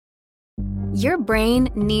Your brain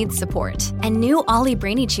needs support, and new Ollie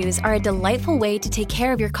Brainy Chews are a delightful way to take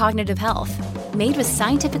care of your cognitive health. Made with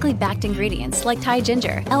scientifically backed ingredients like Thai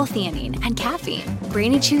ginger, L-theanine, and caffeine,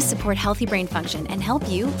 Brainy Chews support healthy brain function and help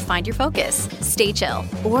you find your focus, stay chill,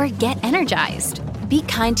 or get energized. Be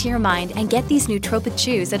kind to your mind and get these nootropic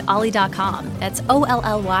chews at ollie.com. That's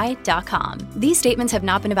OLLY.com. These statements have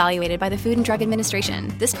not been evaluated by the Food and Drug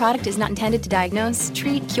Administration. This product is not intended to diagnose,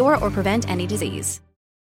 treat, cure, or prevent any disease.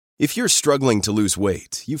 If you're struggling to lose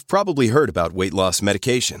weight, you've probably heard about weight loss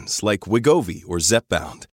medications like Wegovy or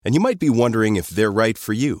Zepbound, and you might be wondering if they're right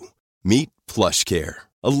for you. Meet PlushCare,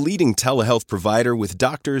 a leading telehealth provider with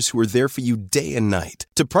doctors who are there for you day and night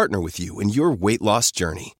to partner with you in your weight loss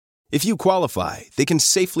journey. If you qualify, they can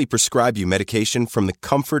safely prescribe you medication from the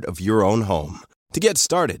comfort of your own home. To get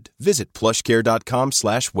started, visit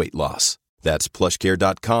plushcare.com/weightloss. That's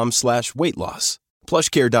plushcare.com/weightloss.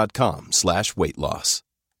 plushcare.com/weightloss.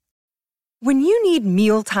 When you need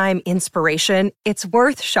mealtime inspiration, it's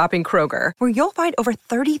worth shopping Kroger, where you'll find over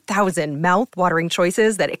 30,000 mouth-watering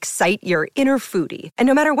choices that excite your inner foodie. And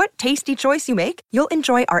no matter what tasty choice you make, you'll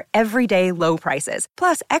enjoy our everyday low prices,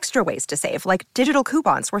 plus extra ways to save, like digital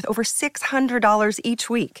coupons worth over $600 each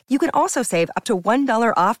week. You can also save up to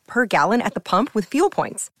 $1 off per gallon at the pump with fuel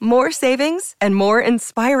points. More savings and more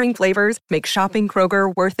inspiring flavors make shopping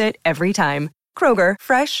Kroger worth it every time. Kroger,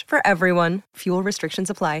 fresh for everyone. Fuel restrictions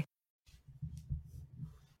apply.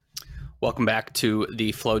 Welcome back to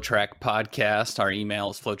the FloTrack podcast. Our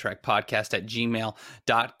email is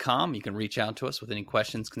flotrackpodcast@gmail.com. You can reach out to us with any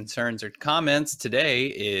questions, concerns, or comments.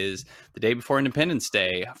 Today is the day before Independence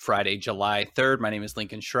Day, Friday, July 3rd. My name is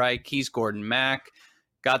Lincoln Shrike. He's Gordon Mack.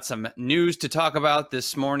 Got some news to talk about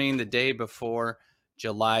this morning, the day before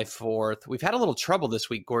July 4th. We've had a little trouble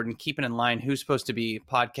this week, Gordon, keeping in line who's supposed to be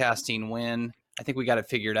podcasting when. I think we got it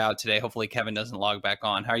figured out today. Hopefully Kevin doesn't log back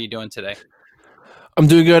on. How are you doing today? I'm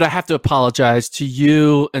doing good. I have to apologize to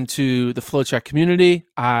you and to the FloTrack community.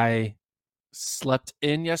 I slept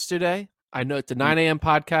in yesterday. I know it's a 9 a.m.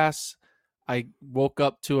 podcast. I woke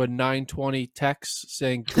up to a 9:20 text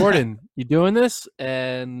saying, Gordon, you doing this?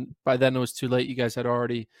 And by then it was too late. You guys had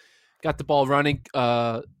already got the ball running.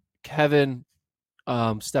 Kevin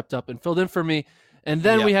stepped up and filled in for me. And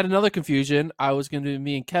then we had another confusion. I was going to do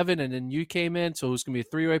me and Kevin, and then you came in. So it was going to be a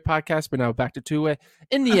three-way podcast, but now back to two-way.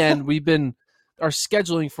 In the end, our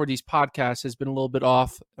scheduling for these podcasts has been a little bit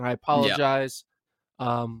off, and I apologize.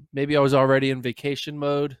 Maybe I was already in vacation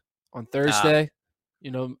mode on Thursday.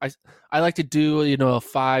 I like to do, a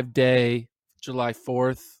 5-day July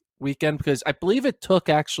 4th weekend because I believe it took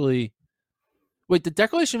the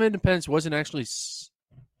Declaration of Independence wasn't actually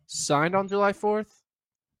signed on July 4th.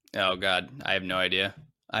 Oh God, I have no idea.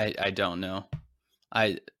 I don't know.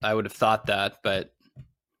 I would have thought that, but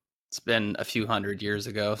it's been a few hundred years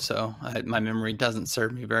ago, so my memory doesn't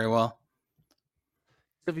serve me very well.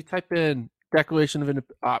 If you type in Declaration of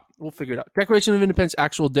Independence, we'll figure it out. Declaration of Independence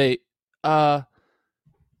actual date. It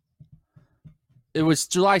was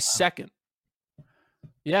July 2nd.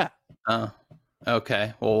 Yeah. Oh,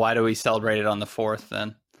 okay. Well, why do we celebrate it on the 4th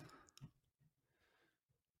then?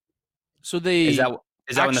 So is that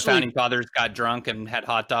when the founding fathers got drunk and had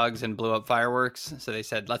hot dogs and blew up fireworks? So they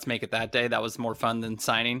said, let's make it that day. That was more fun than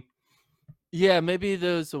signing. Yeah, maybe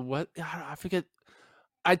there's I forget.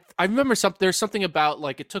 I remember there's something about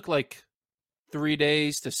it took 3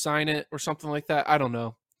 days to sign it or something like that. I don't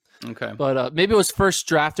know. Okay. But maybe it was first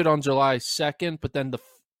drafted on July 2nd, but then the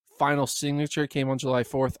final signature came on July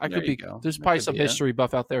 4th. There's probably some history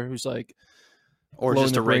buff out there who's or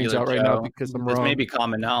just a brains regular out right now because I'm wrong. There's maybe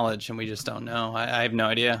common knowledge and we just don't know. I have no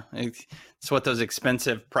idea. It's what those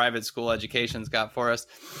expensive private school educations got for us.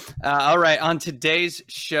 All right. On today's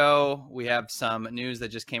show, we have some news that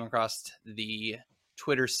just came across the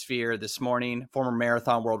Twitter sphere this morning. Former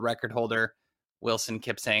marathon world record holder Wilson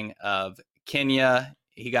Kipsang of Kenya.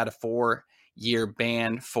 He got a 4-year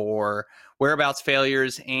ban for whereabouts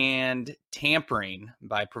failures and tampering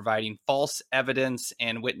by providing false evidence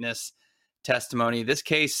and witness testimony. This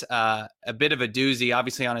case, a bit of a doozy,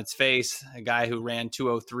 obviously on its face. A guy who ran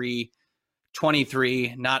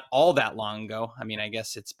 2:03:23 not all that long ago. I mean, I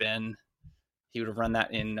guess he would have run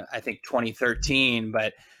that in, I think, 2013,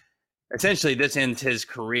 but essentially this ends his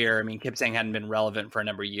career. I mean, Kipsang hadn't been relevant for a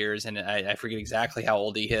number of years, and I forget exactly how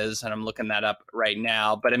old he is, and I'm looking that up right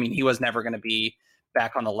now. But I mean, he was never going to be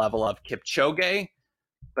back on the level of Kipchoge.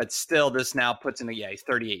 But still, this now puts in he's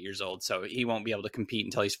 38 years old, so he won't be able to compete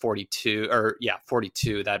until he's 42.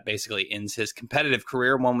 42. That basically ends his competitive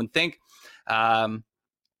career, one would think.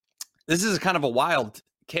 This is kind of a wild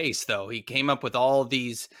case, though. He came up with all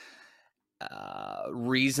these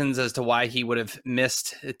reasons as to why he would have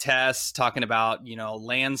missed tests, talking about,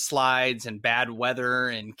 landslides and bad weather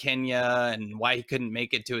in Kenya and why he couldn't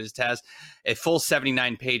make it to his test. A full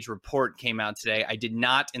 79-page report came out today. I did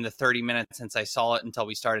not, in the 30 minutes since I saw it until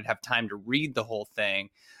we started, have time to read the whole thing.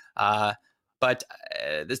 But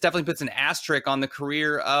this definitely puts an asterisk on the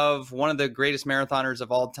career of one of the greatest marathoners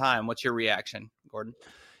of all time. What's your reaction, Gordon?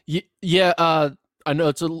 Yeah, I know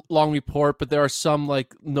it's a long report, but there are some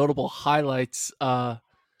like notable highlights.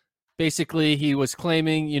 Basically, he was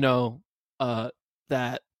claiming,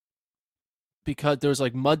 that because there was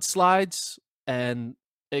like mudslides, and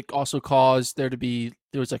it also caused there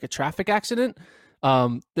was like a traffic accident.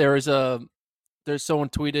 There's someone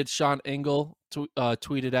tweeted, Sean Engel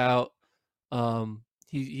tweeted out.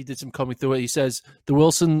 He did some combing through it. He says the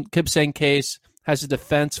Wilson Kipsang case has a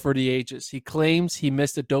defense for the ages. He claims he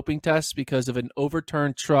missed a doping test because of an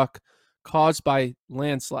overturned truck caused by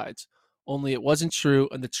landslides. Only it wasn't true,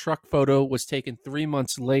 and the truck photo was taken 3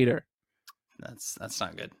 months later. That's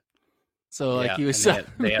not good. So like he was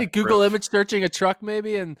Google proof. Image searching a truck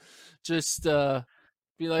maybe, and just be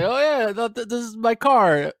like, oh yeah, this is my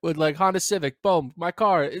car with like Honda Civic. Boom, my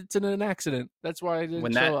car. It's in an accident. That's why I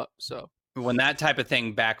didn't show up. So when that type of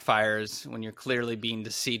thing backfires, when you're clearly being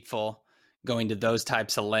deceitful, going to those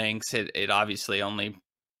types of lengths, it obviously only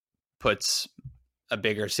puts a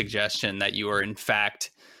bigger suggestion that you are in fact,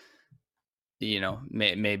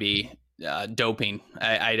 maybe doping.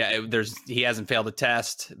 He hasn't failed a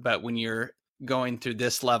test, but when you're going through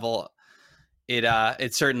this level,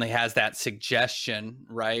 it certainly has that suggestion,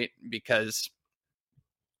 right? Because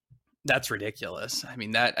that's ridiculous. I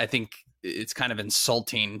mean, I think it's kind of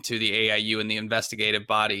insulting to the AIU and the investigative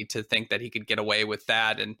body to think that he could get away with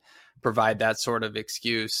that and provide that sort of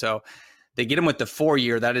excuse. So they get him with the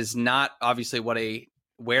 4-year. That is not obviously what a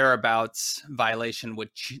whereabouts violation would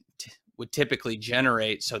typically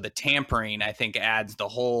generate. So the tampering, I think, adds the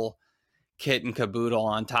whole kit and caboodle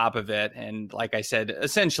on top of it. And like I said,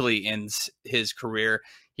 essentially ends his career.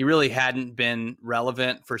 He really hadn't been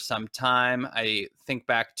relevant for some time. I think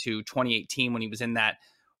back to 2018 when he was in that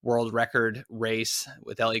world record race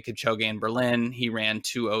with Eliud Kipchoge in Berlin. He ran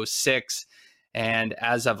 2:06. And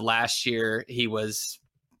as of last year, he was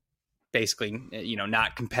basically,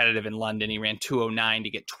 not competitive in London. He ran 2:09 to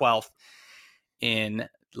get 12th in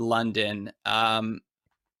London.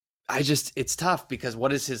 It's tough because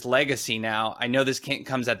what is his legacy now? I know this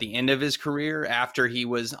comes at the end of his career after he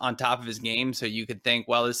was on top of his game. So you could think,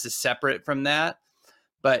 well, this is separate from that.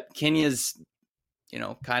 But Kenya's,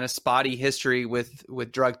 kind of spotty history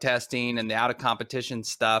with drug testing and the out of competition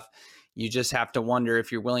stuff. You just have to wonder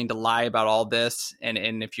if you're willing to lie about all this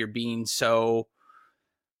and if you're being so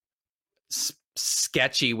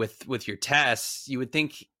sketchy with your tests, you would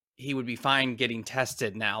think he would be fine getting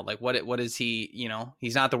tested now. Like what is he,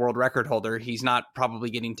 he's not the world record holder. He's not probably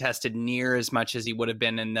getting tested near as much as he would have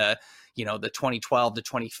been in the 2012 to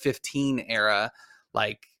 2015 era.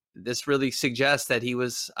 Like this really suggests that he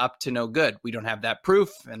was up to no good. We don't have that proof.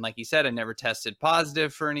 And like he said, I never tested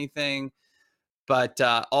positive for anything. But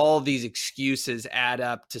all these excuses add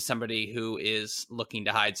up to somebody who is looking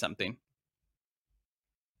to hide something.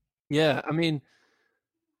 Yeah, I mean,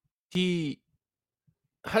 he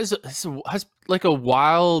has like a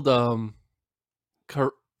wild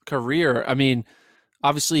career. I mean,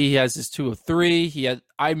 obviously he has his 2:03.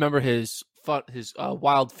 I remember his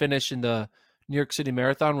wild finish in the New York City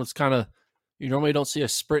Marathon was kind of, you normally don't see a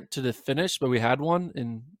sprint to the finish, but we had one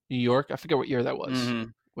in New York. I forget what year that was. Mm-hmm.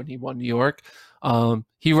 When he won New York.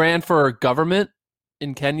 He ran for government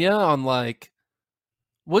in Kenya on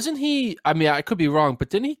wasn't he, I mean, I could be wrong, but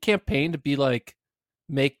didn't he campaign to be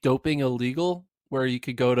make doping illegal where you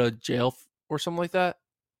could go to jail or something like that?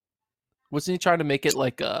 Wasn't he trying to make it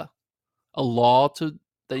a law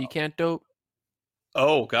that you can't dope?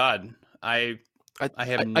 Oh God. I have no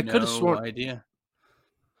idea. I could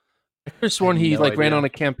have sworn he ran on a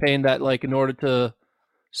campaign that in order to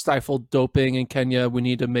stifle doping in Kenya, we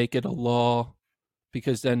need to make it a law,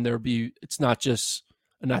 because then it's not just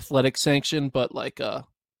an athletic sanction, but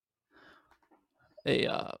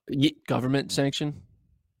a government sanction.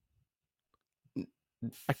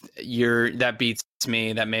 That beats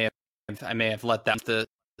me. I may have let that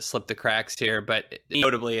slip the cracks here, but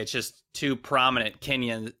notably, it's just two prominent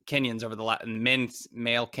Kenyans over the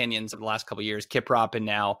male Kenyans over the last couple of years, Kiprop and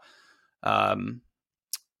now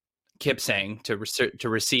Kipsang, to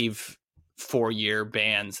receive 4-year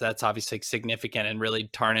bans. That's obviously significant and really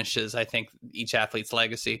tarnishes, I think, each athlete's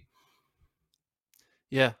legacy.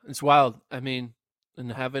 Yeah, it's wild. I mean,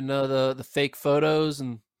 and having the fake photos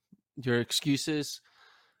and your excuses.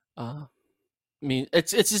 I mean,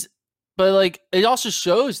 it's just, but like it also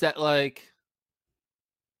shows that like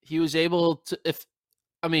he was able to.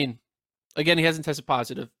 Again, he hasn't tested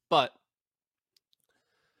positive, but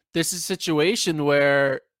this is a situation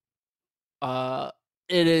where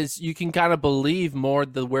it is, you can kind of believe more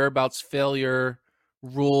the whereabouts failure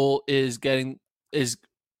rule is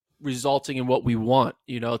resulting in what we want,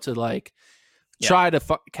 to like try to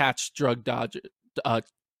catch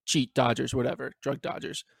cheat dodgers, whatever, drug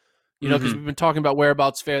dodgers, because we've been talking about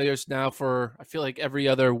whereabouts failures now for, I feel like every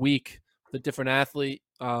other week, the different athlete,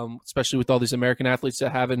 especially with all these American athletes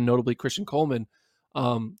that have it, and notably Christian Coleman.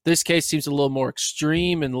 This case seems a little more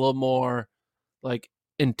extreme and a little more like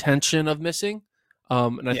intention of missing.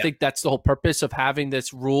 And I think that's the whole purpose of having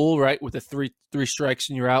this rule, right? With the three strikes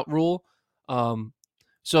and you're out rule.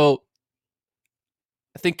 So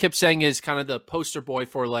I think Kipsang is kind of the poster boy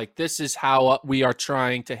for like, this is how we are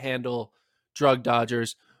trying to handle drug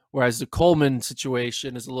dodgers. Whereas the Coleman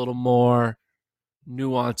situation is a little more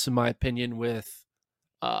nuanced, in my opinion, with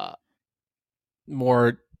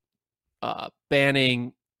more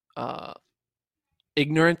banning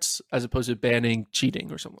ignorance as opposed to banning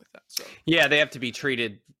cheating or something like that. So yeah, they have to be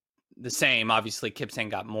treated the same. Obviously,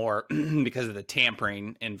 Kipsang got more because of the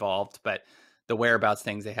tampering involved, but the whereabouts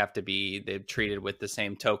things, they're treated with the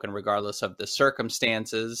same token regardless of the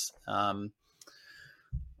circumstances. I'm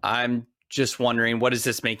just wondering, what does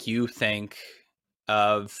this make you think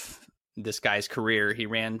of this guy's career? He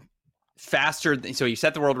ran faster. So he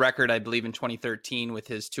set the world record, I believe, in 2013 with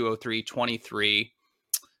his 2:03.23.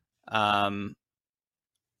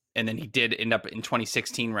 And then he did end up in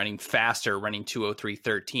 2016 running faster, running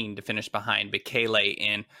 2:03.13 to finish behind Bekele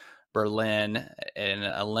in Berlin, an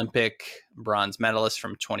Olympic bronze medalist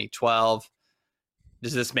from 2012.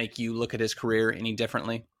 Does this make you look at his career any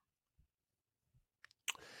differently?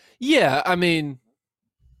 Yeah, I mean,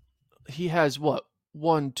 he has what?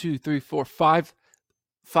 1, 2, 3, 4, 5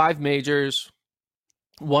 majors,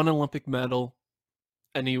 1 Olympic medal,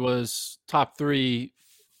 and he was top 3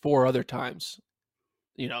 4 other times.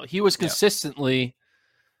 He was consistently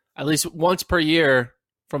at least once per year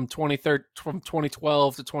from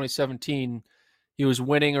 2012 to 2017. He was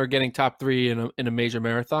winning or getting top 3 in a major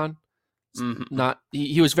marathon.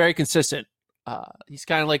 He was very consistent. He's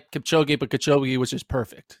kind of like Kipchoge, but Kipchoge was just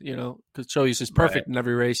perfect. Kipchoge was just perfect in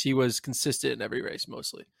every race. He was consistent in every race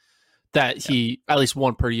mostly. That he at least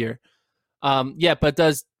 1 per year. But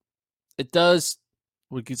it does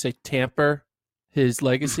we could say tamper his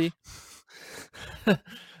legacy.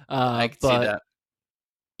 I can see that.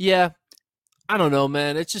 Yeah, I don't know,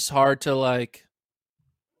 man. It's just hard to like.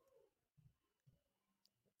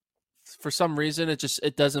 For some reason,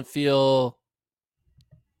 it doesn't feel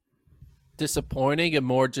disappointing. It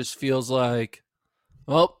more just feels like,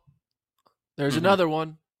 well, there's another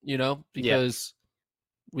one, because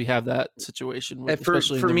we have that situation,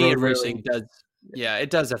 especially for in the me, road racing. Really does. Yeah, it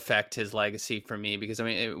does affect his legacy for me because, I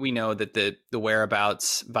mean, we know that the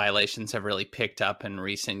whereabouts violations have really picked up in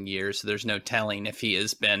recent years. So there's no telling if he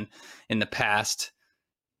has been in the past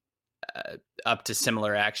up to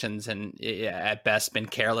similar actions and at best been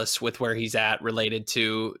careless with where he's at related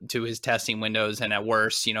to his testing windows, and at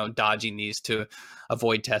worst, dodging these to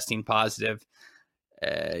avoid testing positive.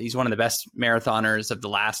 He's one of the best marathoners of the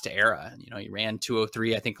last era. He ran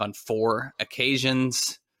 2:03, I think, on 4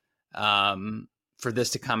 occasions. For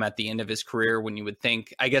this to come at the end of his career, when you would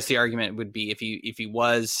think, I guess the argument would be if he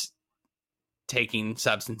was taking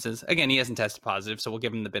substances, again, he hasn't tested positive, so we'll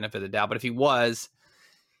give him the benefit of the doubt. But if he was,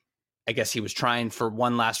 I guess he was trying for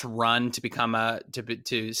one last run to become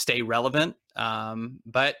to stay relevant.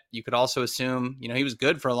 But you could also assume, he was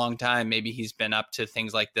good for a long time. Maybe he's been up to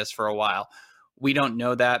things like this for a while. We don't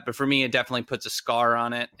know that, but for me, it definitely puts a scar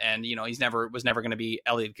on it. And he's was never going to be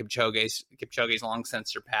Eliud Kipchoge's. Kipchoge's long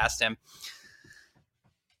since surpassed him.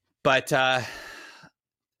 But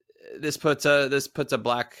this puts a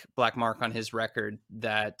black mark on his record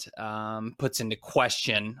that puts into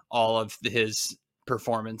question all of his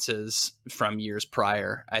performances from years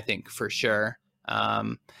prior. I think for sure.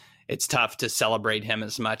 It's tough to celebrate him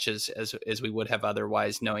as much as we would have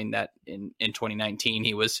otherwise, knowing that in 2019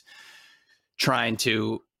 he was trying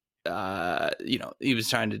to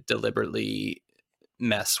deliberately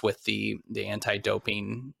mess with the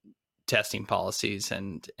anti-doping testing policies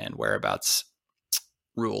and whereabouts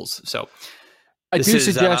rules. So this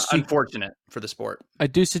is unfortunate for the sport. I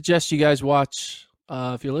do suggest you guys watch,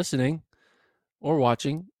 if you're listening or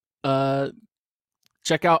watching,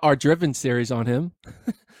 check out our Driven series on him.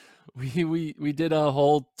 we did a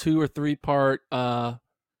whole 2 or 3 part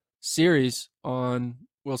series on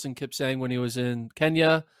Wilson Kipsang when he was in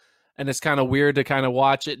Kenya, and it's kind of weird to kind of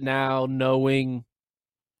watch it now, knowing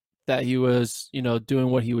that he was, doing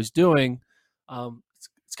what he was doing.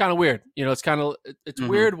 It's kind of weird. It's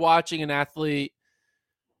weird watching an athlete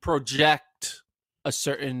project a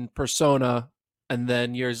certain persona, and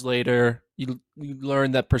then years later you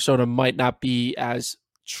learn that persona might not be as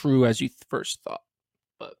true as you first thought.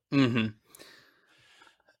 But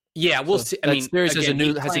yeah, we'll see. I mean, series has a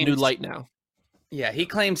new light now. Yeah, he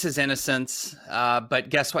claims his innocence, but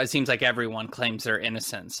guess what? It seems like everyone claims their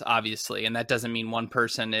innocence, obviously, and that doesn't mean one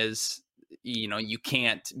person is, you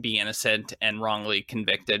can't be innocent and wrongly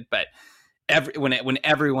convicted. But when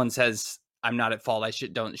everyone says I'm not at fault, I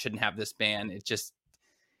shouldn't have this ban, it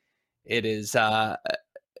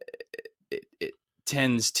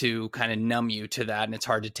tends to kind of numb you to that, and it's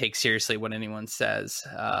hard to take seriously what anyone says.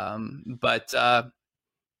 But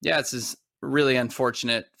this is really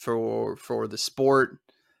unfortunate for the sport,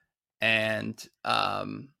 and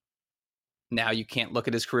now you can't look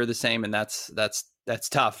at his career the same, and that's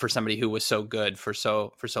tough for somebody who was so good for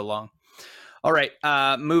so long. All right,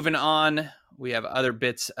 moving on, we have other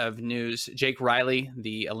bits of news. Jake Riley,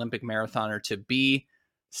 the Olympic marathoner to be,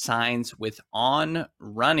 signs with On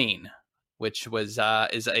Running, which is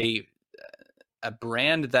a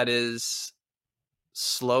brand that is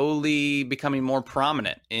slowly becoming more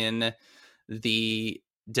prominent in the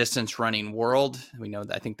distance running world. We know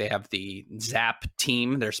that I think they have the Zap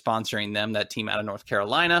team. They're sponsoring them, that team out of North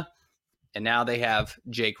Carolina. And now they have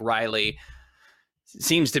Jake Riley.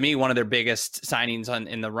 Seems to me one of their biggest signings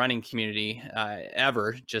in the running community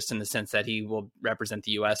ever, just in the sense that he will represent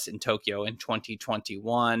the U.S. in Tokyo in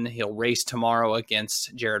 2021. He'll race tomorrow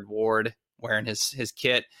against Jared Ward, wearing his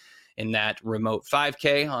kit in that remote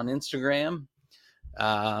 5K on Instagram.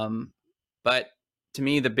 But to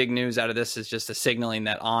me, the big news out of this is just a signaling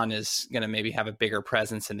that On is going to maybe have a bigger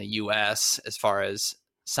presence in the U.S. as far as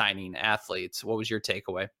signing athletes. What was your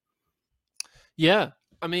takeaway? Yeah,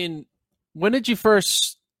 I mean, when did you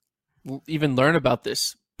first even learn about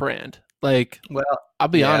this brand? Like, well, I'll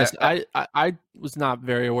be honest, I was not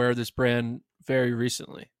very aware of this brand very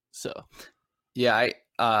recently. So, yeah,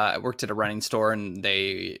 I worked at a running store, and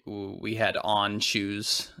we had On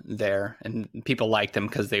shoes there, and people liked them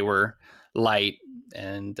because they were light,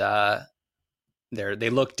 and they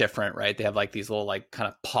look different, right? They have like these little like kind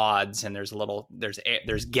of pods, and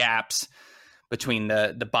there's gaps between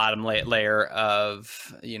the bottom layer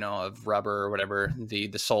of of rubber or whatever, the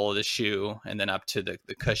sole of the shoe, and then up to the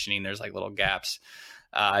cushioning. There's like little gaps.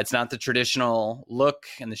 It's not the traditional look,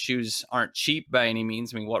 and the shoes aren't cheap by any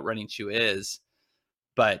means. I mean, what running shoe is?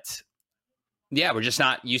 But yeah, we're just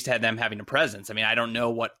not used to them having a presence. I mean, I don't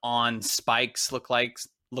know what On spikes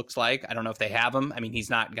looks like. I don't know if they have them. I mean, he's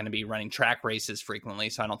not going to be running track races frequently,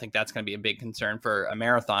 so I don't think that's going to be a big concern for a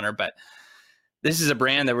marathoner. But this is a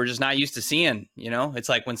brand that we're just not used to seeing. It's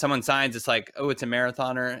like when someone signs, it's like, oh, it's a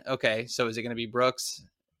marathoner. Okay, so is it going to be Brooks,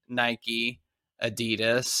 Nike,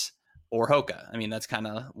 Adidas, or Hoka? I mean, that's kind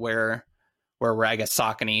of where we're, I guess,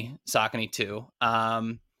 Saucony too.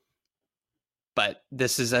 But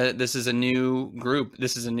this is a new group.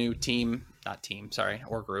 This is a new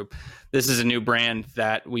group. This is a new brand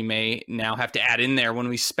that we may now have to add in there when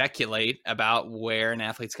we speculate about where an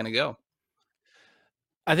athlete's going to go.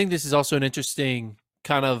 I think this is also an interesting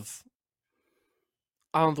kind of,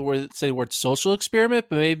 I don't know say the word social experiment,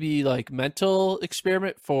 but maybe like mental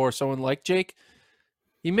experiment for someone like Jake.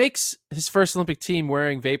 He makes his first Olympic team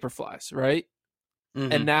wearing Vaporflies, right?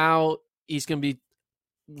 Mm-hmm. And now he's going to be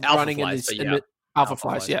running in this Alpha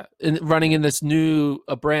Flies, yeah, and running in this new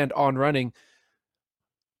brand On Running.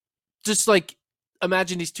 Just like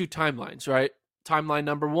imagine these two timelines, right? Timeline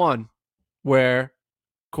number one, where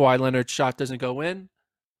Kawhi Leonard's shot doesn't go in,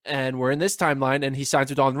 and we're in this timeline, and he signs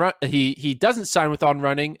with On Run. He doesn't sign with On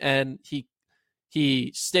Running, and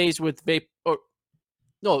he stays with Vape. Or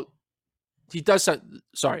no, he does.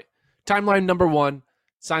 Sorry, timeline number one,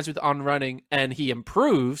 signs with On Running, and he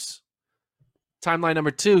improves. Timeline number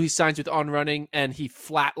two, he signs with On Running, and he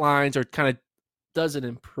flatlines or kind of doesn't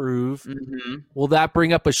improve. Mm-hmm. Will that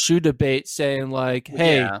bring up a shoe debate saying like,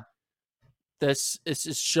 hey, this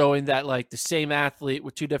is showing that like the same athlete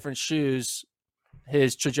with two different shoes,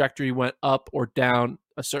 his trajectory went up or down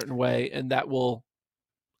a certain way, and that will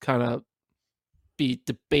kind of be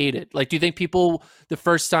debated. Like, do you think people, the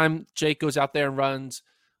first time Jake goes out there and runs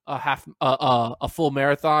a full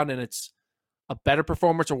marathon and it's a better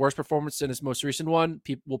performance or worse performance than his most recent one,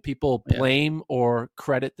 will people blame or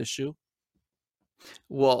credit the shoe?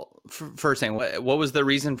 Well, first thing, what was the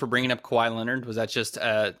reason for bringing up Kawhi Leonard? Was that just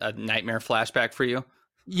a nightmare flashback for you?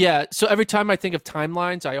 Yeah. So every time I think of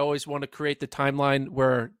timelines, I always want to create the timeline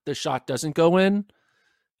where the shot doesn't go in.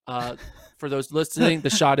 For those listening, the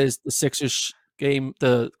shot is the Sixers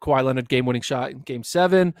the Kawhi Leonard game-winning shot in Game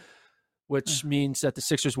 7, which means that the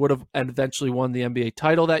Sixers would have eventually won the NBA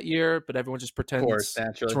title that year, but everyone just pretends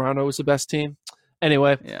Toronto was the best team.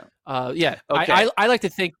 Anyway, Okay. I like to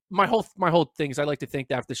think my whole thing is I like to think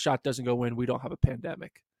that if the shot doesn't go in, we don't have a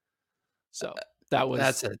pandemic. So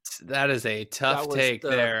that is a tough take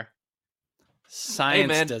there.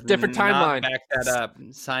 Science does different timeline. Not back that up.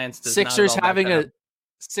 Science does Sixers not having back that up.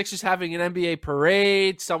 Sixers having an NBA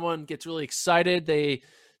parade. Someone gets really excited.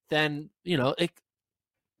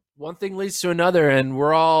 One thing leads to another, and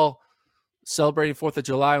we're all celebrating 4th of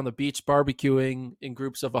July on the beach, barbecuing in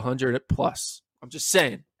groups of 100 plus. I'm just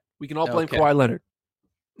saying, we can all blame Kawhi Leonard.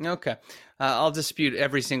 Okay. I'll dispute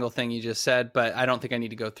every single thing you just said, but I don't think I need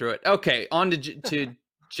to go through it. Okay, on to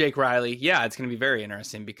Jake Riley. Yeah, it's going to be very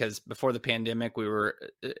interesting because before the pandemic, we were,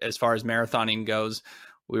 as far as marathoning goes,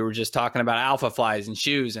 we were just talking about alpha flies and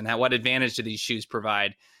shoes and what advantage do these shoes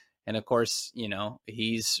provide. And of course,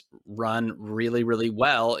 he's run really, really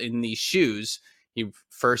well in these shoes. He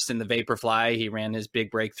first in the Vaporfly, he ran his big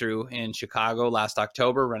breakthrough in Chicago last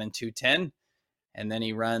October, running 2:10. And then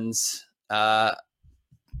he runs a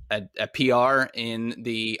PR on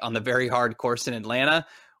the very hard course in Atlanta,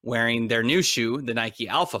 wearing their new shoe, the Nike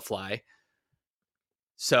Alpha Fly.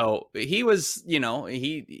 So he was,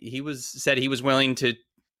 said he was willing to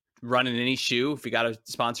run in any shoe if he got a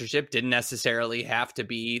sponsorship. Didn't necessarily have to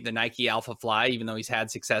be the Nike Alpha Fly, even though he's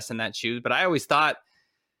had success in that shoe. But I always thought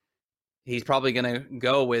he's probably going to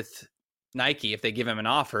go with Nike if they give him an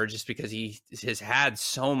offer, just because he has had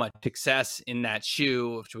so much success in that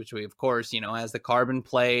shoe, which we, of course, has the carbon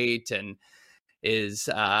plate and is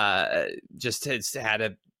just has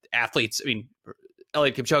had athletes. I mean,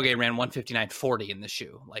 Eliud Kipchoge ran 1:59.40 in the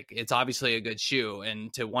shoe. Like, it's obviously a good shoe,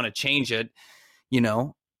 and to want to change it,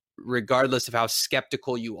 regardless of how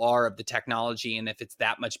skeptical you are of the technology and if it's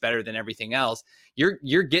that much better than everything else,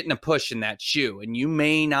 you're getting a push in that shoe, and you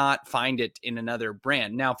may not find it in another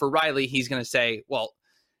brand. Now, for Riley, he's going to say, well,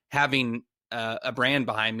 having a brand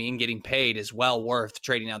behind me and getting paid is well worth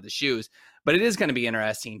trading out the shoes. But it is going to be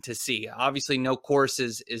interesting to see. Obviously, no course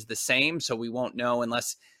is the same, so we won't know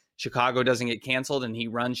unless Chicago doesn't get canceled and he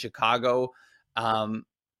runs Chicago.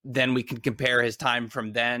 Then we can compare his time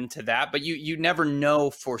from then to that. But you never know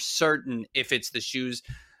for certain if it's the shoes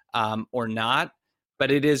or not. But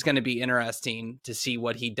it is going to be interesting to see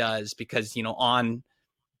what he does, because, on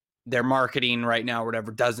their marketing right now or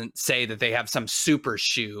whatever doesn't say that they have some super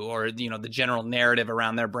shoe, or, the general narrative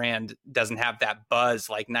around their brand doesn't have that buzz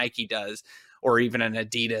like Nike does, or even an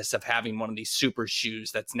Adidas of having one of these super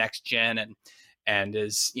shoes that's next gen and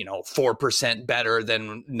is, 4% better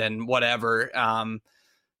than whatever.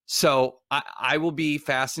 So I will be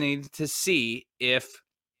fascinated to see if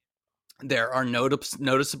there are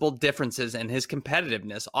noticeable differences in his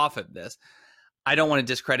competitiveness off of this. I don't want to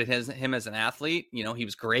discredit him as an athlete. He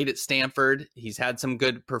was great at Stanford. He's had some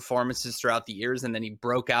good performances throughout the years, and then he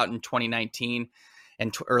broke out in 2019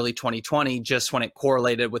 and early 2020, just when it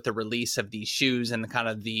correlated with the release of these shoes and the kind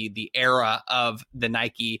of the era of the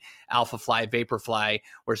Nike Alpha Fly, Vaporfly,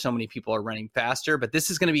 where so many people are running faster. But this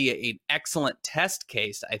is going to be an excellent test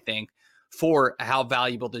case, I think, for how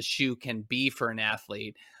valuable the shoe can be for an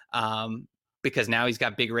athlete. Because now he's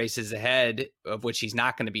got big races ahead, of which he's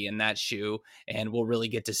not going to be in that shoe. And we'll really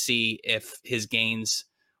get to see if his gains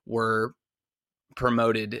were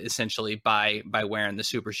promoted essentially by wearing the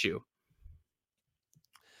super shoe.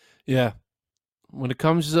 Yeah. When it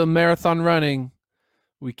comes to marathon running,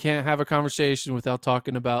 we can't have a conversation without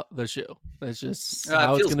talking about the shoe. That's just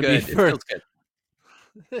how it's going to be. It feels good.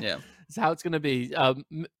 Yeah. It's how it's going to be.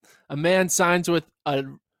 A man signs with a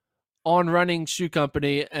on-running shoe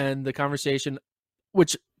company, and the conversation,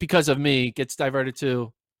 which because of me gets diverted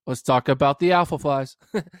to, let's talk about the Alpha Flies.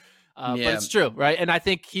 But it's true, right? And I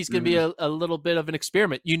think he's going to be a little bit of an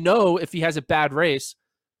experiment. If he has a bad race,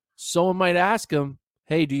 someone might ask him,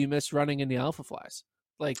 hey, do you miss running in the Alpha Flies?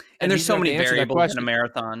 And there's so many variables in a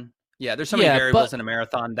marathon. Yeah, there's so many variables in a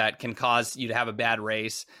marathon that can cause you to have a bad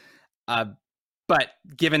race. But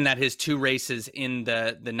given that his two races in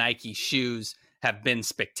the Nike shoes have been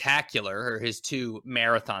spectacular, or his two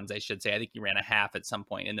marathons, I should say. I think he ran a half at some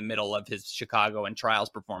point in the middle of his Chicago and trials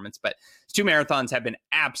performance, but his two marathons have been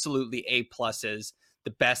absolutely A+,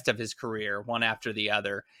 the best of his career, one after the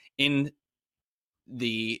other in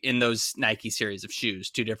those Nike series of shoes,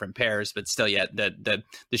 two different pairs, but still yet the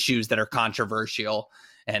shoes that are controversial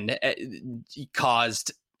and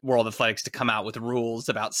caused World Athletics to come out with rules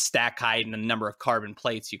about stack height and the number of carbon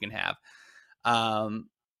plates you can have.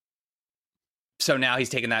 So now he's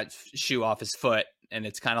taken that shoe off his foot, and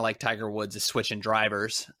it's kind of like Tiger Woods is switching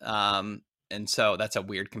drivers. And so that's a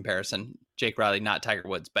weird comparison. Jake Riley, not Tiger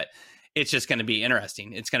Woods, but it's just going to be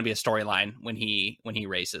interesting. It's going to be a storyline when he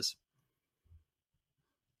races.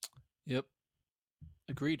 Yep.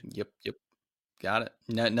 Agreed. Yep. Got it.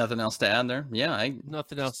 Nothing else to add there. Yeah,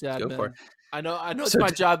 nothing else to add. Go for it. I know. It's my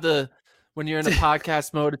job to. When you're in a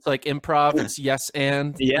podcast mode, it's like improv. It's yes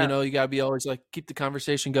and. Yeah. You gotta be always like keep the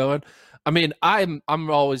conversation going. I mean, I'm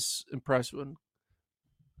always impressed when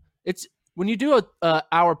you do a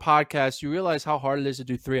hour podcast, you realize how hard it is to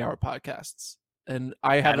do 3-hour podcasts. And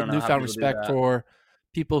I have a newfound respect for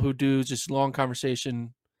people who do just long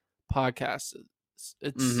conversation podcasts.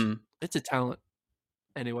 It's a talent.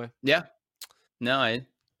 Anyway. Yeah. No, I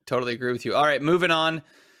totally agree with you. All right, moving on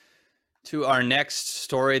to our next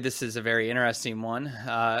story. This is a very interesting one.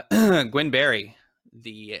 Gwen Berry,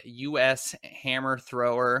 the U.S. hammer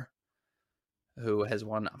thrower who has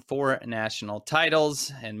won 4 national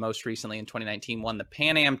titles and most recently in 2019 won the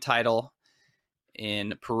Pan Am title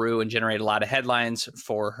in Peru and generated a lot of headlines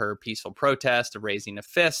for her peaceful protest of raising a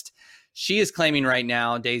fist. She is claiming right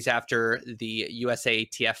now, days after the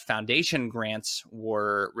USATF Foundation grants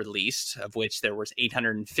were released, of which there was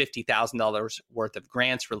 $850,000 worth of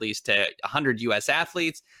grants released to 100 U.S.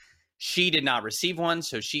 athletes, she did not receive one.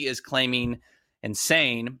 So she is claiming and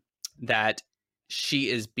saying that she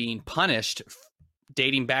is being punished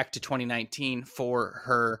dating back to 2019 for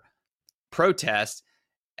her protest,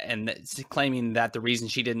 and claiming that the reason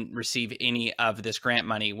she didn't receive any of this grant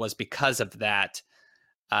money was because of that.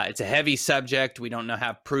 It's a heavy subject. We don't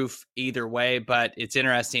have proof either way, but it's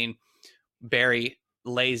interesting. Berry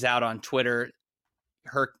lays out on Twitter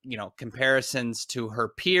her, comparisons to her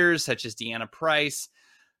peers, such as Deanna Price,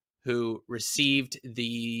 who received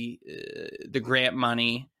the grant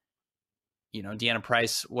money. Deanna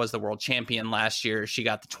Price was the world champion last year. She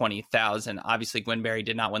got the $20,000. Obviously, Gwen Berry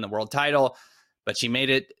did not win the world title, but she made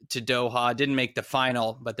it to Doha. Didn't make the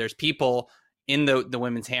final, but there's people in the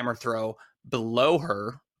women's hammer throw below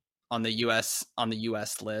her on the US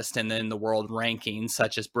list, and then the world rankings,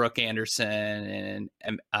 such as Brooke Anderson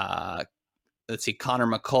and Connor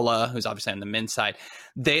McCullough, who's obviously on the men's side.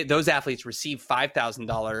 Those athletes received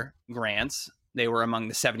 $5,000 grants. They were among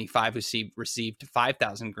the 75 who received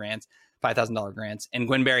 $5,000 grants, and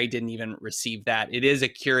Gwen Berry didn't even receive that. It is a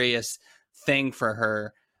curious thing for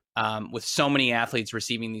her. With so many athletes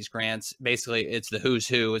receiving these grants, basically it's the who's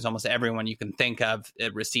who. Is almost everyone you can think of.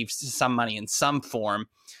 It receives some money in some form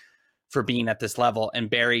for being at this level, and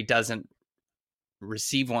Berry doesn't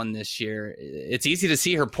receive one this year. It's easy to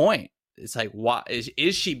see her point. It's like, why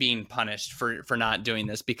is she being punished for not doing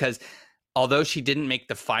this? Because although she didn't make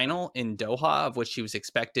the final in Doha, of which she was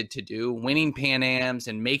expected to do, winning Pan Ams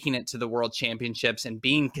and making it to the World Championships and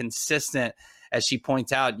being consistent, as she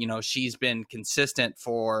points out, she's been consistent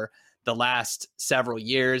for the last several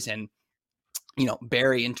years. And,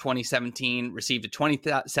 Berry in 2017 received a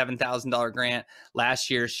 $27,000 grant. Last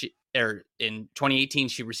year, in 2018,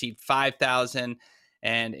 she received $5,000.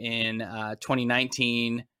 And in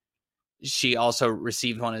 2019, she also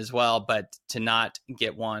received one as well. But to not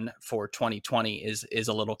get one for 2020 is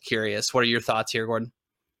a little curious. What are your thoughts here, Gordon?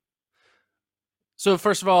 So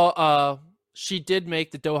first of all, she did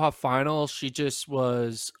make the Doha final. She just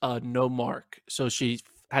was no mark. So she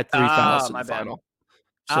had 3,000 in the final.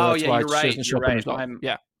 So that's why you're right. You're right.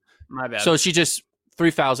 My bad. So she just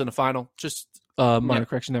 3,000 in the final. Just minor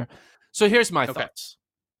correction there. So here's my thoughts.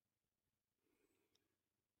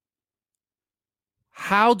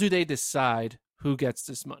 How do they decide who gets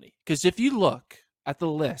this money? Because if you look at the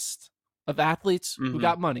list of athletes who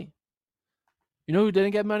got money, you know who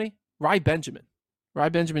didn't get money? Rai Benjamin. Rai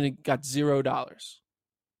Benjamin got $0.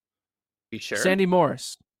 You sure? Sandy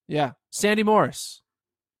Morris. Yeah. Sandy Morris.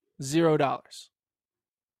 $0.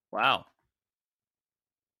 Wow.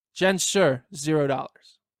 Jen Scher, $0.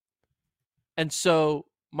 And so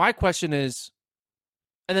my question is,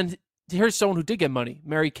 and then here's someone who did get money,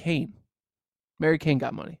 Mary Kane. Mary Kane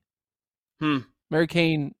got money. Mary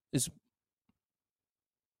Kane is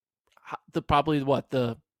the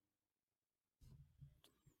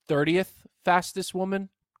 30th fastest woman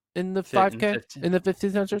in the 5K in the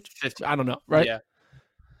 1500. I don't know, right? Yeah,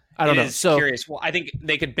 I don't know. So curious. Well, I think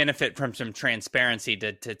they could benefit from some transparency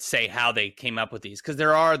to say how they came up with these, because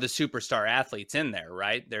there are the superstar athletes in there,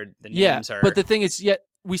 right? The names are. But the thing is,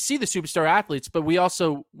 we see the superstar athletes, but we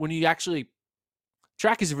also, when you actually,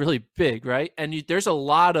 track is really big, right? And there's a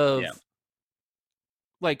lot of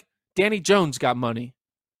like Danny Jones got money,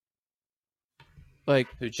 like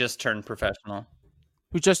who just turned professional.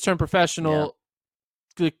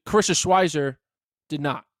 Carissa Schweizer did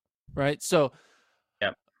not, right? So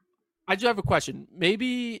I do have a question.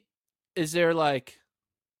 Maybe is there like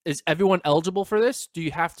is everyone eligible for this? Do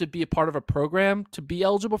you have to be a part of a program to be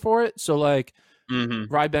eligible for it? So like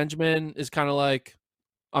Ry Benjamin is kind of like,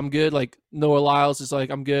 I'm good. Like Noah Lyles is like,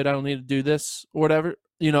 I'm good. I don't need to do this or whatever.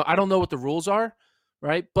 You know, I don't know what the rules are,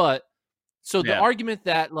 right? But so the argument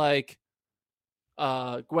that like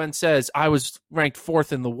Gwen says I was ranked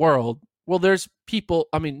 4th in the world. Well, there's people.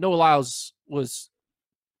 I mean, Noah Lyles was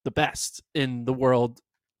the best in the world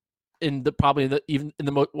in the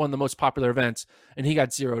one of the most popular events, and he got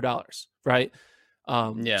 $0, right?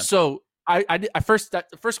 So the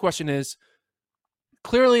first question is,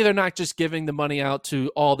 clearly they're not just giving the money out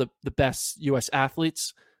to all the best U.S.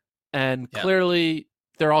 athletes, and clearly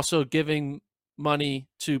they're also giving money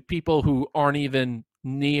to people who aren't even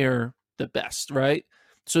near the best, right?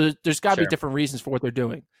 So there's got to be different reasons for what they're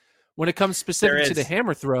doing. When it comes specific to the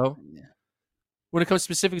hammer throw,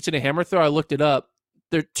 I looked it up.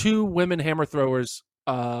 There are 2 women hammer throwers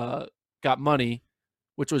got money,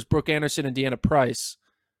 which was Brooke Anderson and Deanna Price.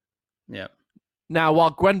 Yeah. Now, while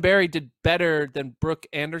Gwen Berry did better than Brooke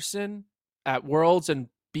Anderson at Worlds and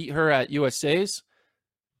beat her at USA's,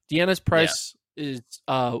 Deanna's price is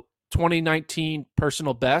 2019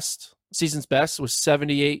 personal best, season's best was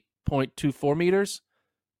 78.24 meters.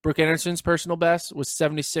 Brooke Anderson's personal best was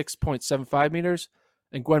 76.75 meters,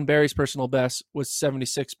 and Gwen Berry's personal best was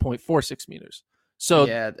 76.46 meters.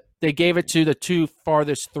 So they gave it to the 2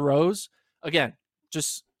 farthest throws. Again,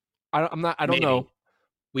 just I don't know.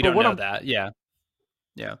 We don't know that. Yeah.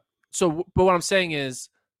 So, but what I'm saying is,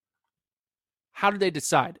 how did they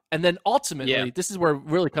decide? And then ultimately, this is where it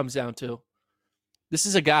really comes down to. This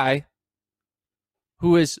is a guy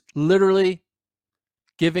who is literally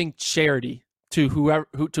giving charity to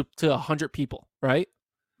to 100 people, right?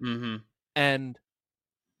 Mm-hmm. And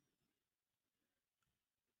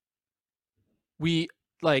we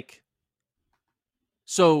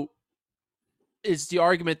so is the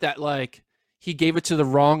argument that like he gave it to the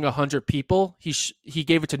wrong 100 people. He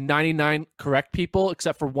gave it to 99 correct people,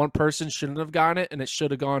 except for one person shouldn't have gotten it, and it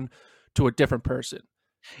should have gone to a different person.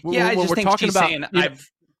 Yeah, I just think she's saying,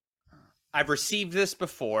 I've received this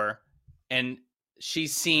before, and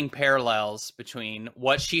she's seen parallels between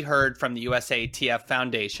what she heard from the USATF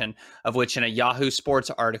Foundation, of which in a Yahoo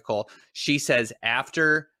Sports article, she says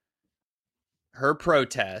after her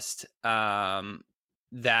protest,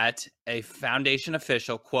 that a foundation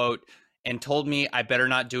official, quote, and told me I better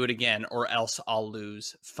not do it again or else I'll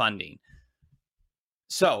lose funding.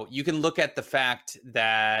 So you can look at the fact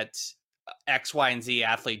that X, Y, and Z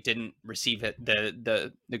athlete didn't receive it,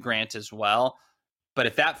 the grant as well. But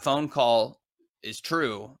if that phone call is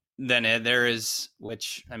true, then there is,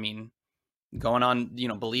 which, I mean, going on,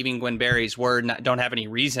 believing Gwen Berry's word, don't have any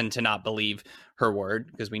reason to not believe her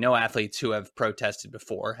word, because we know athletes who have protested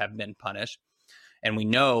before have been punished. And we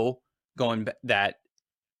know that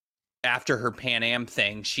after her Pan Am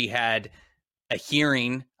thing, she had a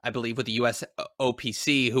hearing, I believe, with the US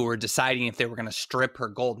OPC, who were deciding if they were going to strip her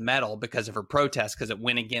gold medal because of her protest, because it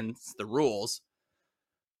went against the rules.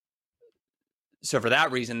 So for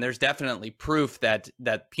that reason, there's definitely proof that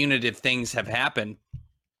punitive things have happened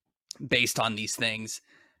based on these things.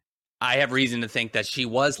 I have reason to think that she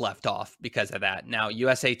was left off because of that. Now,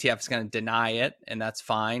 USATF is going to deny it, and that's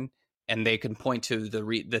fine. And they can point to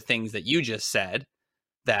the things that you just said,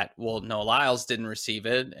 that, well, Noah Lyles didn't receive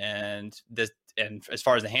it, and as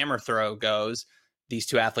far as the hammer throw goes, these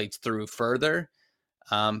 2 athletes threw further.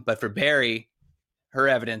 But for Berry, her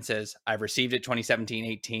evidence is, I've received it 2017,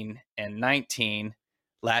 18, and 19.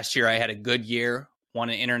 Last year, I had a good year, won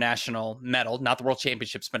an international medal, not the World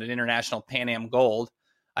Championships, but an international Pan Am gold.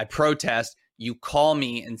 I protest. You call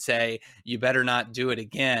me and say, you better not do it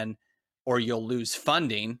again or you'll lose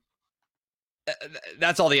funding.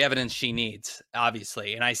 That's all the evidence she needs,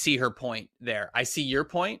 obviously. And I see her point there. I see your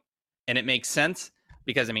point, and it makes sense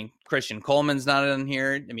because, I mean, Christian Coleman's not in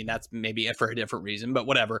here. I mean, that's maybe for a different reason, but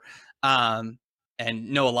whatever. And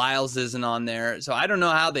Noah Lyles isn't on there. So I don't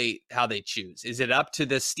know how they choose. Is it up to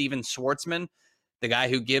this Steven Schwartzman, the guy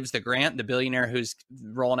who gives the grant, the billionaire who's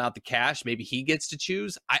rolling out the cash? Maybe he gets to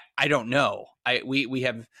choose. I don't know. We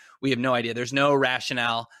have no idea. There's no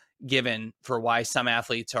rationale given for why some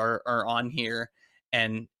athletes are on here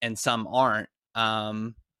and some aren't.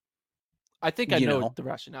 I think I know what the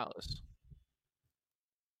rationale is,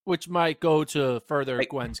 which might go to further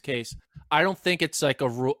Gwen's case. I don't think it's like a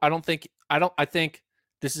rule. I think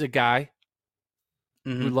this is a guy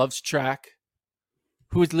who loves track,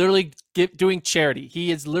 who is literally doing charity.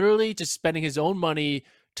 He is literally just spending his own money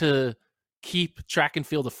to keep track and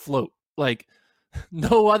field afloat. Like,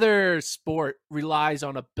 no other sport relies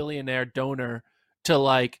on a billionaire donor to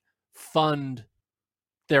like fund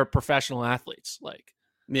their professional athletes. Like,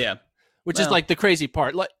 Yeah. Which is like the crazy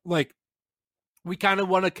part. Like we kind of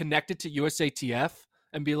want to connect it to USATF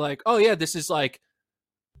and be like, oh yeah, this is like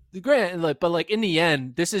the grant. But like in the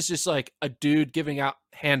end, this is just like a dude giving out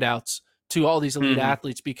handouts to all these elite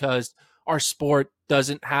athletes because our sport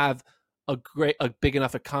doesn't have a big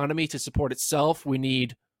enough economy to support itself. We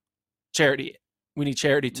need charity. We need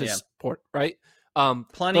charity to support, right?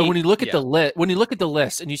 Plenty. But when you look at the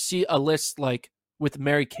list, and you see a list like with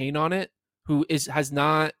Mary Kane on it, who has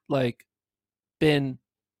not like been.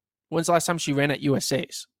 When's the last time she ran at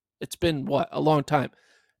USA's? It's been a long time.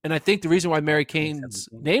 And I think the reason why Mary Kane's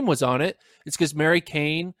name was on it is because Mary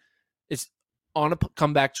Kane is on a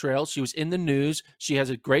comeback trail. She was in the news. She has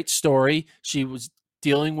a great story. She was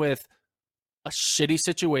dealing with a shitty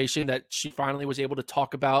situation that she finally was able to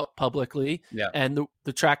talk about publicly. Yeah. And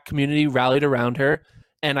the track community rallied around her.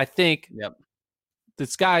 And I think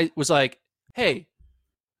this guy was like, hey,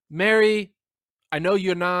 Mary, I know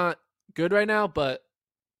you're not good right now, but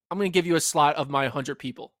I'm going to give you a slot of my 100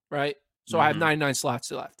 people, right? So I have 99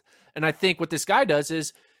 slots left. And I think what this guy does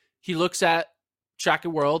is he looks at Track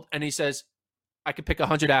and World and he says, I could pick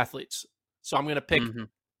 100 athletes. So I'm going to pick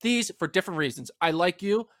these for different reasons. I like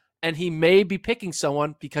you. And he may be picking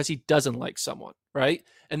someone because he doesn't like someone, right?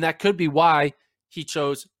 And that could be why he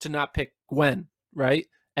chose to not pick Gwen, right?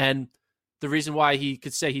 And the reason why he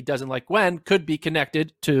could say he doesn't like Gwen could be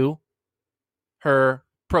connected to her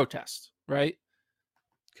protest, right?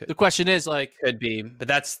 The question is like, could be, but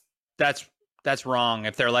that's wrong.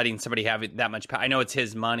 If they're letting somebody have that much power, I know it's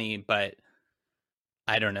his money, but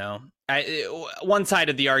I don't know. One side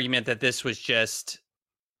of the argument that this was just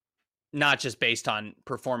not just based on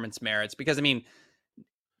performance merits, because I mean,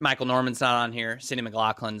 Michael Norman's not on here, Cindy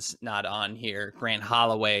McLaughlin's not on here, Grant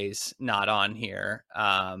Holloway's not on here.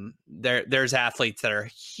 There's athletes that are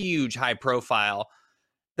huge, high profile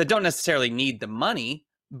that don't necessarily need the money,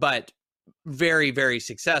 but very, very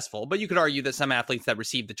successful. But you could argue that some athletes that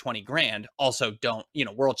receive the 20 grand also don't,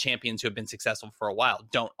 world champions who have been successful for a while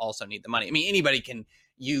don't also need the money. I mean, anybody can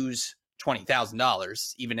use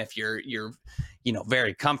 $20,000, even if you're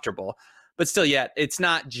very comfortable, but still yet it's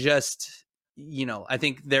not just, I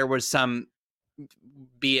think there was some,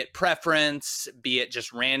 be it preference, be it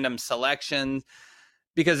just random selection,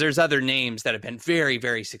 because there's other names that have been very,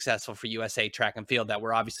 very successful for USA Track and Field that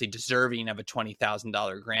were obviously deserving of a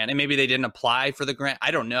 $20,000 grant. And maybe they didn't apply for the grant.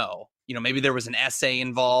 I don't know. Maybe there was an essay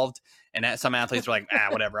involved and some athletes were like,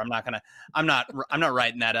 whatever. I'm not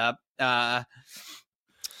writing that up. I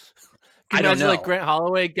don't know. Like Grant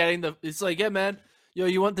Holloway getting it's like, yeah, man,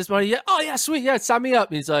 you want this money? Yeah. Oh yeah, sweet. Yeah. Sign me up.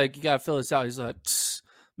 And he's like, you got to fill this out. He's like,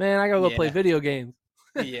 man, I got to go play video games.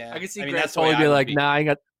 Yeah. I can see Grant totally be like, nah, I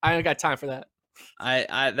ain't got time for that.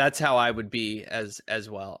 I that's how I would be as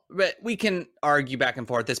well. But we can argue back and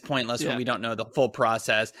forth. This pointless when we don't know the full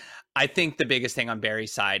process. I think the biggest thing on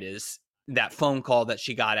Barry's side is that phone call that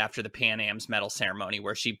she got after the Pan Am's medal ceremony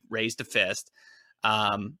where she raised a fist.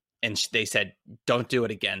 And they said, don't do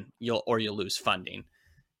it again. You'll lose funding.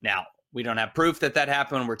 Now, we don't have proof that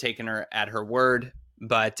happened. We're taking her at her word,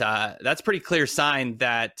 but that's pretty clear sign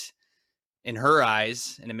that in her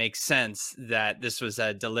eyes, and it makes sense that this was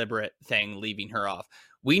a deliberate thing leaving her off.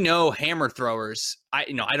 We know hammer throwers. I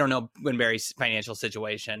don't know Gwen Berry's financial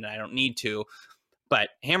situation. I don't need to, but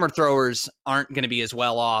hammer throwers aren't going to be as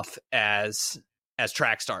well off as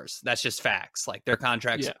track stars. That's just facts. Like their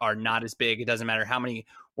contracts are not as big. It doesn't matter how many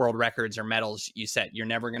world records or medals you set. You're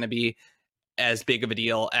never going to be as big of a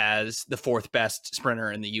deal as the fourth best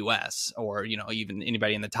sprinter in the US or, even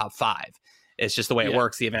anybody in the top 5. It's just the way it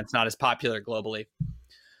works. The event's not as popular globally.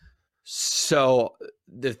 So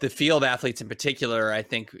the field athletes in particular, I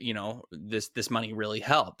think, this money really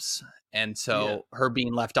helps. And so her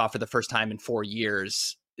being left off for the first time in 4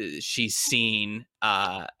 years, she's seen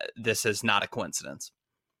this as not a coincidence.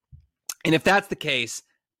 And if that's the case,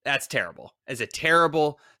 that's terrible. It's a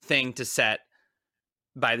terrible thing to set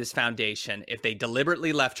by this foundation if they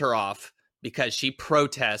deliberately left her off because she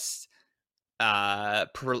protests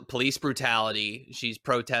police brutality. She's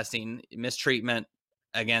protesting mistreatment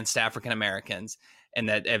against African Americans, and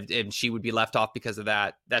that if she would be left off because of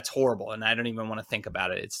that, that's horrible. And I don't even want to think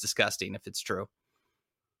about it. It's disgusting if it's true.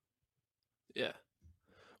 Yeah.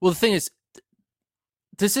 Well, the thing is,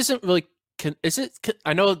 this isn't really.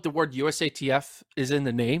 I know the word USATF is in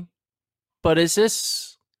the name, but is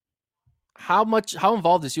this how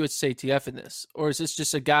involved is USATF in this, or is this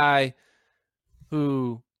just a guy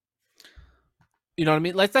who? You know what I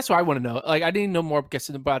mean? Like, that's what I want to know. Like, I didn't know more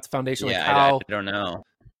guessing about the foundation. Yeah, like how, I don't know.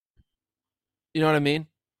 You know what I mean?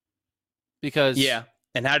 Because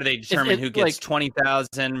and how do they determine who gets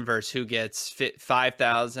 20,000 versus who gets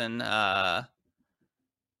 5,000?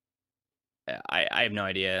 I have no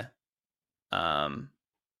idea.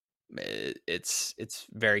 It's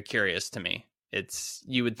very curious to me.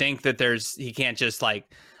 You would think that he can't just like,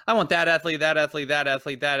 I want that athlete, that athlete, that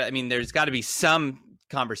athlete, that. I mean, there's got to be some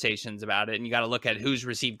conversations about it, and you got to look at who's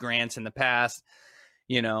received grants in the past.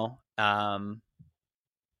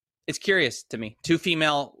 It's curious to me. 2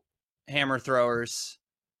 female hammer throwers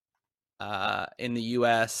in the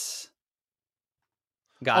U.S.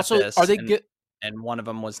 got also, this. Are they and one of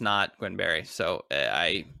them was not Gwen Berry. So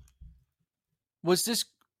was this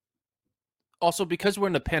also because we're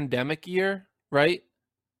in a pandemic year, right?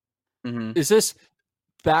 Mm-hmm. Is this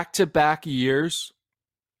back-to-back years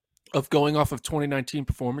of going off of 2019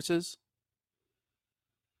 performances?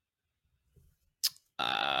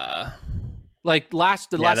 Like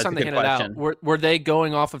last time they handed out, were they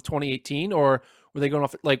going off of 2018 or were they going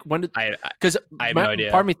off like when did? Because I have no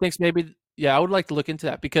idea. Part of me thinks maybe, I would like to look into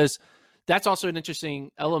that because that's also an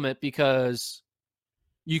interesting element because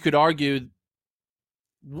you could argue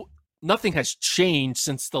nothing has changed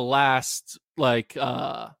since the last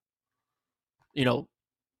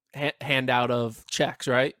handout of checks,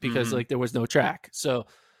 right? Because like there was no track, so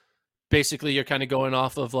basically you're kind of going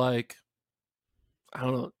off of like, I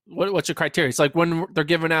don't know what's your criteria. It's like when they're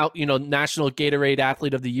giving out National Gatorade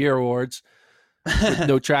Athlete of the Year awards with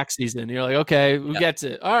no track season. You're like, okay, who gets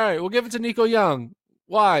it? All right, we'll give it to Nico Young.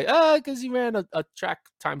 Why? Because he ran a track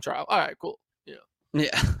time trial. All right, cool.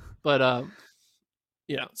 Yeah, but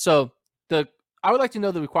so I would like to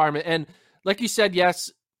know the requirement, and like you said, yes.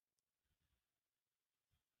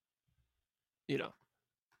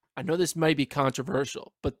 I know this might be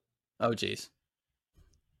controversial, but oh geez.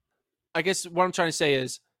 I guess what I'm trying to say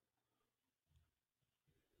is,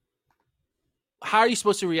 how are you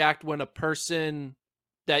supposed to react when a person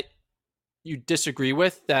that you disagree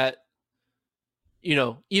with, that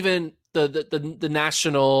even the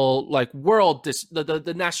national world,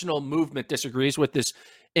 the national movement disagrees with this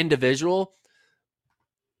individual,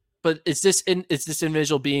 but is this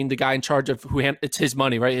individual being the guy in charge of it's his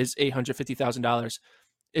money, right? His $850,000.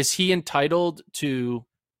 Is he entitled to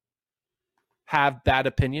have bad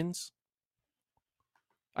opinions?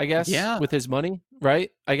 I guess, with his money, right?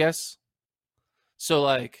 I guess. So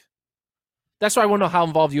that's why I want to know how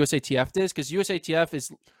involved USATF is, because USATF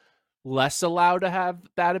is less allowed to have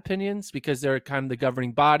bad opinions because they're kind of the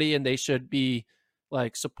governing body and they should be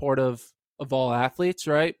supportive of all athletes,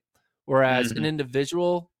 right? Whereas an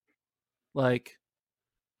individual, that's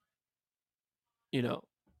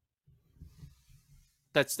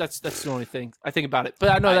the only thing I think about it. But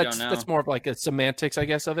I know that's more of a semantics, I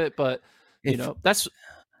guess, of it. But I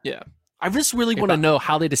just really want to know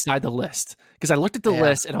how they decide the list, because I looked at the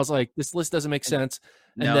list and I was like, this list doesn't make sense.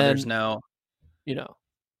 And then there's no,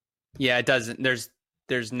 yeah, it doesn't.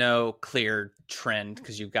 There's no clear trend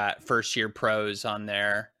because you've got first year pros on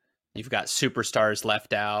there, you've got superstars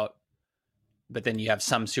left out, but then you have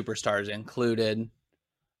some superstars included.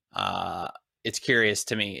 It's curious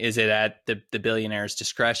to me. Is it at the billionaire's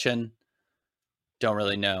discretion? Don't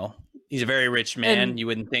really know. He's a very rich man. And you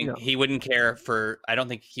wouldn't think he wouldn't care I don't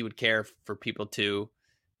think he would care for people to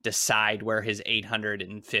decide where his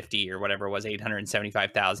 $850 or whatever it was,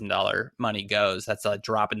 $875,000 money goes. That's a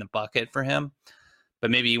drop in the bucket for him.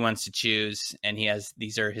 But maybe he wants to choose, and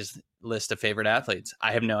these are his list of favorite athletes.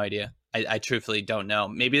 I have no idea. I truthfully don't know.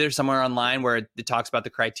 Maybe there's somewhere online where it talks about the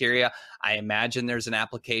criteria. I imagine there's an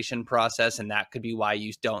application process, and that could be why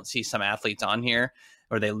you don't see some athletes on here,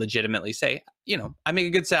 or they legitimately say, I make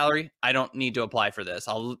a good salary, I don't need to apply for this.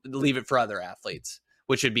 I'll leave it for other athletes,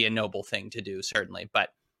 which would be a noble thing to do, certainly. But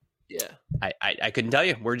yeah, I couldn't tell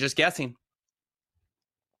you. We're just guessing.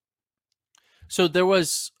 So there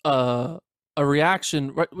was a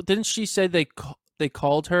reaction. Right? Didn't she say they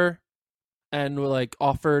called her and were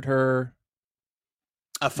offered her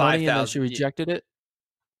a $5,000, and she rejected it?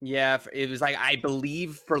 Yeah, it was I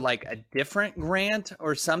believe for a different grant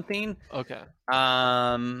or something. Okay.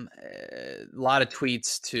 A lot of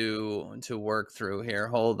tweets to work through here.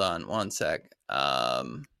 Hold on one sec.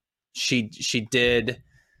 She did,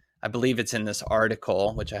 I believe it's in this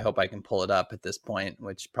article, which I hope I can pull it up at this point,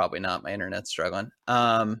 which probably not. My internet's struggling.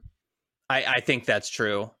 I think that's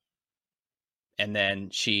true. And then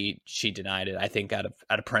she denied it, I think out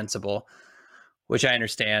of principle, which I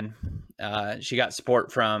understand. She got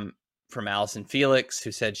support from Allison Felix,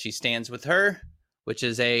 who said she stands with her, which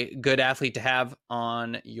is a good athlete to have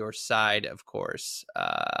on your side, of course.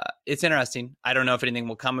 It's interesting. I don't know if anything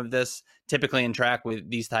will come of this. Typically in track, with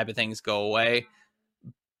these type of things go away,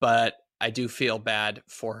 but I do feel bad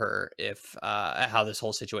for her if how this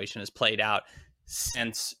whole situation has played out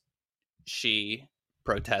since she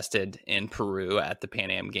protested in Peru at the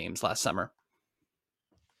Pan Am Games last summer.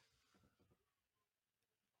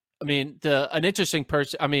 I mean, an interesting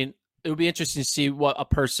person. I mean, it would be interesting to see what a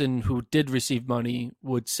person who did receive money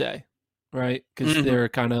would say, right? Because they're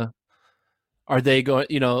kind of, are they going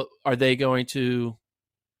to,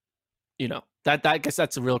 that I guess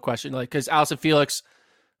that's a real question. Like, because Allison Felix,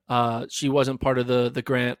 she wasn't part of the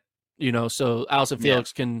grant, so Allison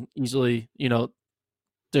Felix can easily,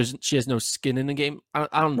 she has no skin in the game.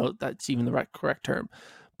 I don't know if that's even the correct term,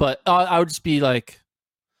 but I would just be like,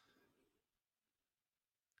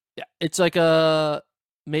 yeah, it's like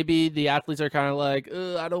maybe the athletes are kind of like,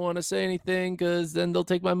 I don't want to say anything because then they'll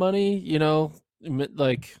take my money,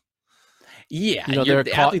 like, they're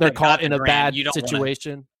caught in a bad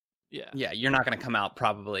situation. Yeah, you're not going to come out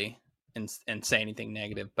probably and say anything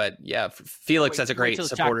negative, but yeah, Felix is a great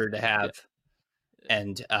supporter to have,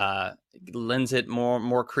 and lends it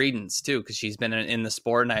more credence too, because she's been in the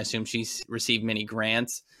sport, and I assume she's received many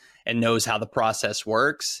grants and knows how the process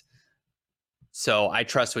works. So I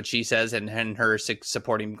trust what she says, and her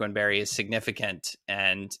supporting Gwen Berry is significant,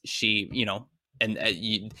 and she,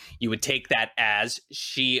 you would take that as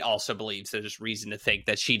she also believes there's reason to think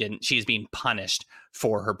that she is being punished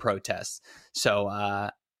for her protests. So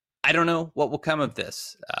I don't know what will come of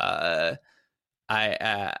this. I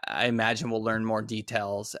imagine we'll learn more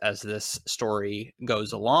details as this story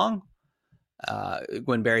goes along.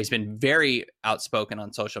 Gwen Berry's been very outspoken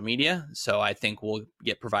on social media, so I think we'll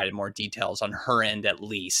get provided more details on her end, at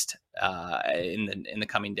least in the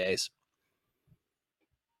coming days.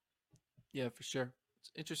 Yeah, for sure.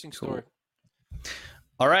 It's an interesting story.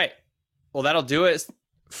 All right. Well, that'll do it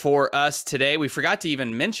for us today. We forgot to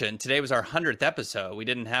even mention today was our 100th episode. We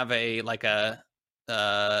didn't have a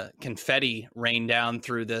confetti rain down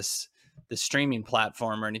through the streaming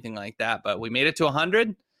platform or anything like that, but we made it to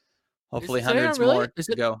 100. Hopefully hundreds more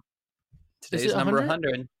to go. Today's number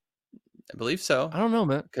 100. I believe so. I don't know,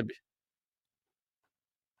 man. Could be.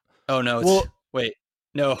 Oh, no. Wait.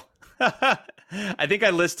 No. I think I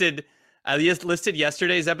listed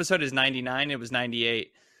yesterday's episode as 99. It was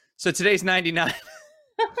 98. So today's 99.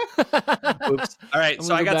 Oops. All right.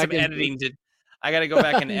 So I got some editing to. I got to go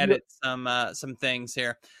back and edit some things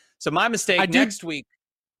here. So my mistake next week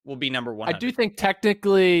will be number 100. I do think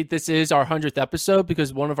technically this is our 100th episode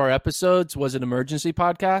because one of our episodes was an emergency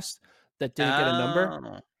podcast that didn't get a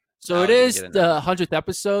number. So it is the 100th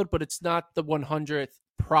episode, but it's not the 100th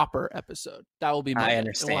proper episode. That will be Monday. I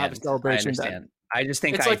understand. And we'll have a celebration. I understand. I just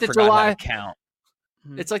think it's I like forgot how to count.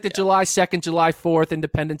 It's like the July 2nd, July 4th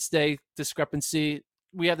Independence Day discrepancy.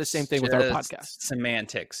 We have the same thing with our podcast.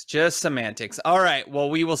 Just semantics. All right. Well,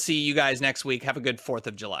 we will see you guys next week. Have a good 4th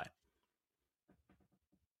of July.